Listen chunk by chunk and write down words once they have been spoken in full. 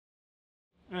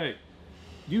Hey,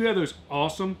 you have those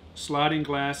awesome sliding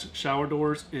glass shower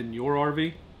doors in your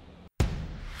RV?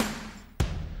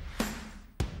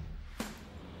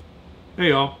 Hey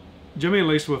y'all, Jimmy and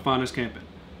Lisa with Finest Camping,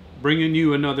 bringing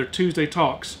you another Tuesday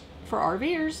Talks. For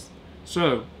RVers.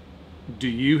 So, do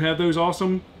you have those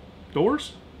awesome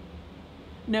doors?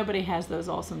 Nobody has those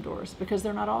awesome doors because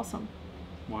they're not awesome.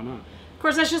 Why not? Of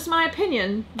course, that's just my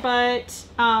opinion, but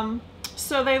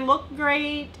so they look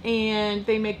great and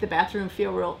they make the bathroom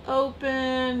feel real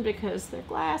open because they're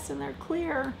glass and they're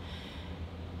clear.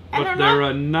 And But they're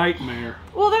a nightmare.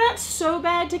 Well, they're not so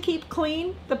bad to keep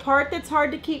clean. The part that's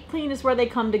hard to keep clean is where they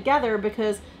come together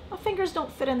because my fingers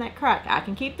don't fit in that crack. I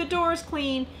can keep the doors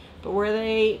clean, but where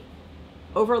they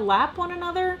overlap one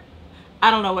another,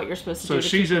 I don't know what you're supposed to do. So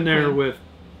she's in there with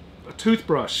a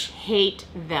toothbrush. Hate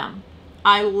them.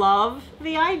 I love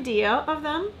the idea of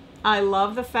them. I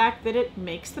love the fact that it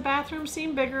makes the bathroom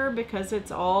seem bigger because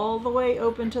it's all the way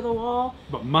open to the wall.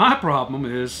 But my problem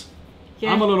is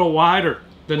I'm a little wider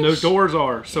than those doors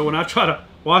are. So when I try to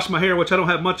wash my hair, which I don't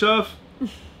have much of,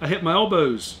 I hit my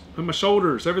elbows and my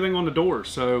shoulders, everything on the door.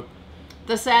 So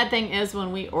the sad thing is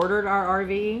when we ordered our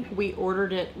RV, we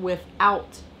ordered it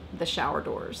without the shower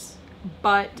doors.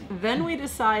 But then we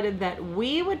decided that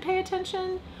we would pay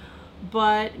attention,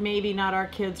 but maybe not our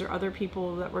kids or other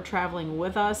people that were traveling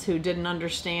with us who didn't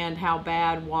understand how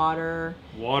bad water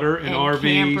and RVs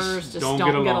campers just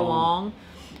don't get along.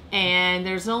 And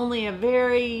there's only a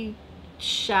very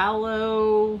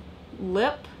shallow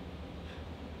lip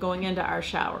going into our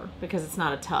shower because it's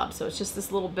not a tub, so it's just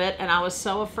this little bit. And I was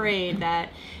so afraid that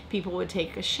people would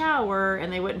take a shower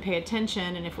and they wouldn't pay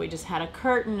attention, and if we just had a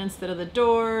curtain instead of the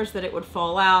doors, that it would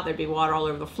fall out, there'd be water all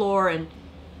over the floor, and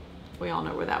we all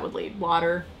know where that would lead.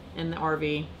 Water in the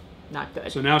RV, not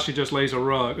good. So now she just lays a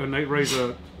rug, and they raise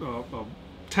a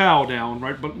towel down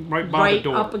right by the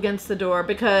door. Right up against the door,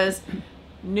 because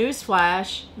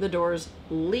newsflash, the doors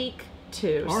leak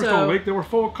too. Ours don't leak, they were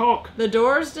full of caulk. The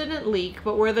doors didn't leak,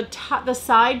 but where the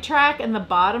side track and the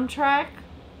bottom track,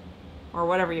 or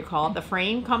whatever you call it, the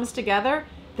frame comes together,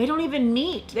 they don't even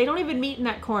meet. They don't even meet in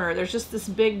that corner. There's just this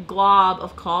big glob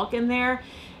of caulk in there.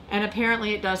 And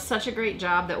apparently it does such a great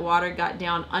job that water got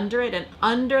down under it and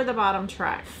under the bottom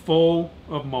track. Full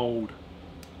of mold.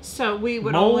 So we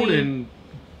would mold and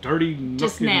dirty,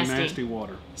 nasty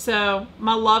water. So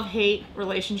my love-hate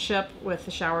relationship with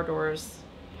the shower doors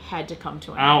had to come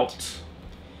to an end.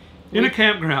 In a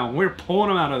campground. We're pulling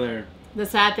them out of there. The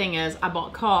sad thing is I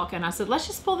bought caulk and I said, let's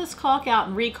just pull this caulk out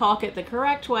and re-caulk it the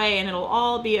correct way and it'll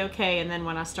all be okay. And then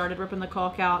when I started ripping the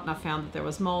caulk out and I found that there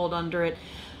was mold under it,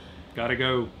 gotta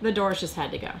go. The doors just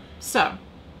had to go. So,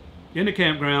 in the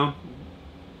campground,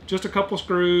 just a couple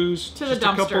screws, to the just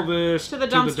dumpster, a couple of this, to the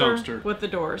dumpster with the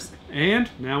doors. And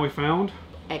now we found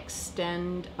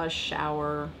extend a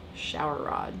shower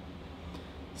rod.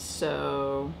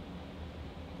 So,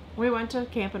 we went to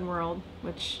Camping World,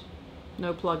 which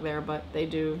no plug there, but they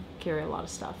do carry a lot of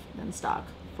stuff in stock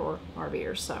for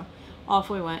RVers. So, off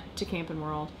we went to Camping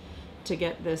World to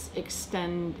get this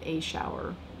extend a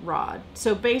shower rod.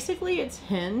 So basically it's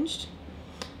hinged,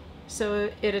 so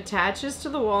it attaches to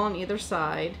the wall on either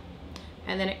side,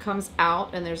 and then it comes out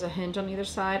and there's a hinge on either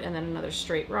side and then another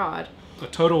straight rod. A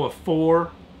total of 4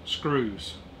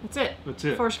 screws. That's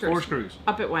it. 4 screws.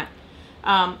 Up it went.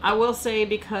 I will say,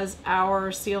 because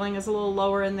our ceiling is a little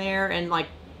lower in there, and like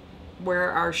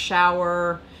where our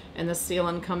shower and the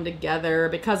ceiling come together,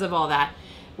 because of all that,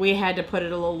 we had to put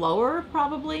it a little lower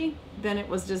probably than it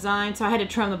was designed. So I had to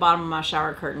trim the bottom of my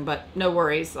shower curtain, but no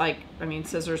worries.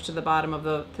 Scissors to the bottom of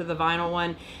the vinyl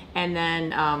one. And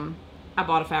then I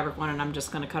bought a fabric one and I'm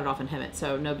just going to cut it off and hem it.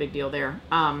 So no big deal there.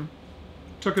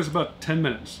 Took us about 10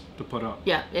 minutes to put up.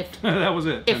 Yeah. That was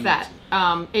it. If that.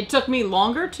 It took me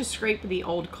longer to scrape the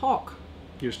old caulk.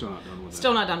 You're still not done with that.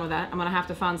 Still not done with that. I'm going to have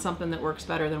to find something that works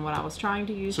better than what I was trying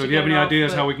to use. So do you have any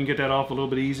ideas how we can get that off a little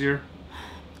bit easier?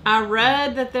 I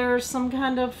read that there's some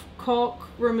kind of caulk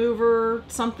remover,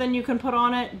 something you can put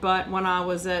on it, but when I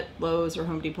was at Lowe's or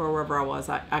Home Depot or wherever I was,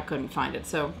 I couldn't find it.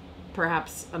 So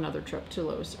perhaps another trip to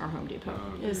Lowe's or Home Depot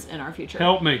is in our future.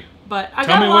 Help me. But I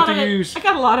Tell me what to use. I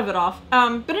got a lot of it off.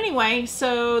 But anyway,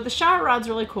 so the shower rod's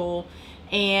really cool,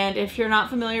 and if you're not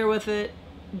familiar with it,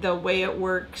 the way it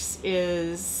works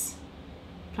is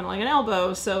kind of like an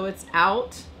elbow. So it's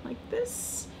out like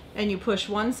this, and you push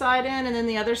one side in and then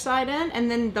the other side in, and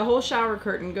then the whole shower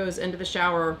curtain goes into the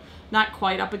shower, not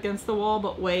quite up against the wall,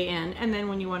 but way in. And then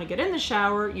when you want to get in the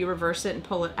shower, you reverse it and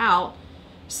pull it out.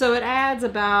 So it adds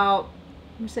about,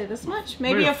 let me say this much,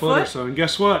 maybe a foot or so. And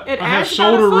guess what? I have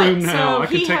shoulder room now. So I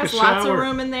can take a shower. he has lots of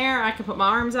room in there. I can put my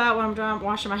arms out when I'm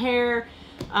washing my hair.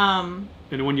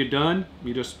 And when you're done,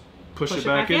 you just push it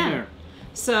back in there.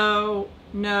 So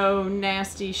no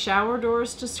nasty shower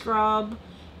doors to scrub.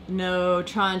 No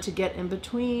trying to get in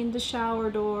between the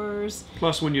shower doors.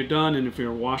 Plus, when you're done, and if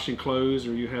you're washing clothes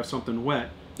or you have something wet,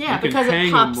 yeah, you can because hang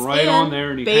it pops them right in. on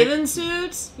there. And bathing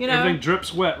suits, you know. Everything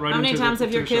drips wet right into the How many times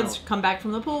have your kids shower. come back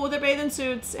from the pool with their bathing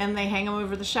suits and they hang them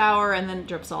over the shower and then it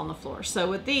drips all on the floor? So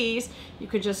with these, you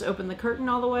could just open the curtain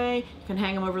all the way. You can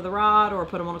hang them over the rod or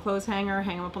put them on a clothes hanger,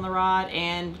 hang them up on the rod,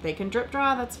 and they can drip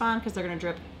dry. That's fine because they're going to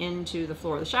drip into the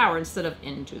floor of the shower instead of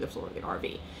into the floor of the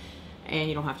RV. And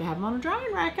you don't have to have them on a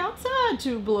drying rack outside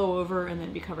to blow over and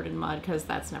then be covered in mud, because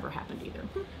that's never happened either.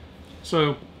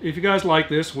 So if you guys like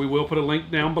this, we will put a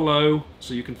link down below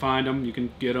so you can find them, you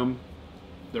can get them.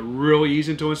 They're really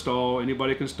easy to install.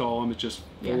 Anybody can install them. It's just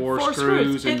four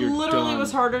screws and it you're literally done.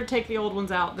 was harder to take the old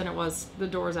ones out than it was the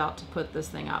doors out to put this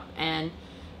thing up. And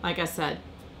like I said,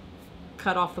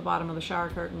 cut off the bottom of the shower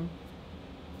curtain.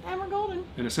 And we're golden.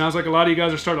 And it sounds like a lot of you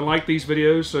guys are starting to like these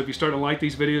videos. So if you're starting to like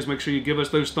these videos, make sure you give us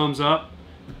those thumbs up.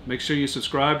 Make sure you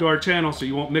subscribe to our channel so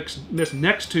you won't miss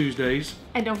next Tuesdays.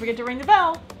 And don't forget to ring the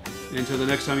bell. Until the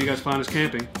next time you guys find us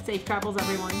camping. Safe travels,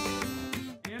 everyone.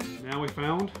 And now we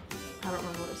found... I don't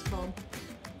remember what it's called.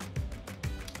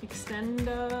 Extend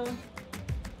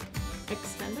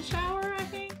a shower, I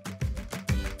think.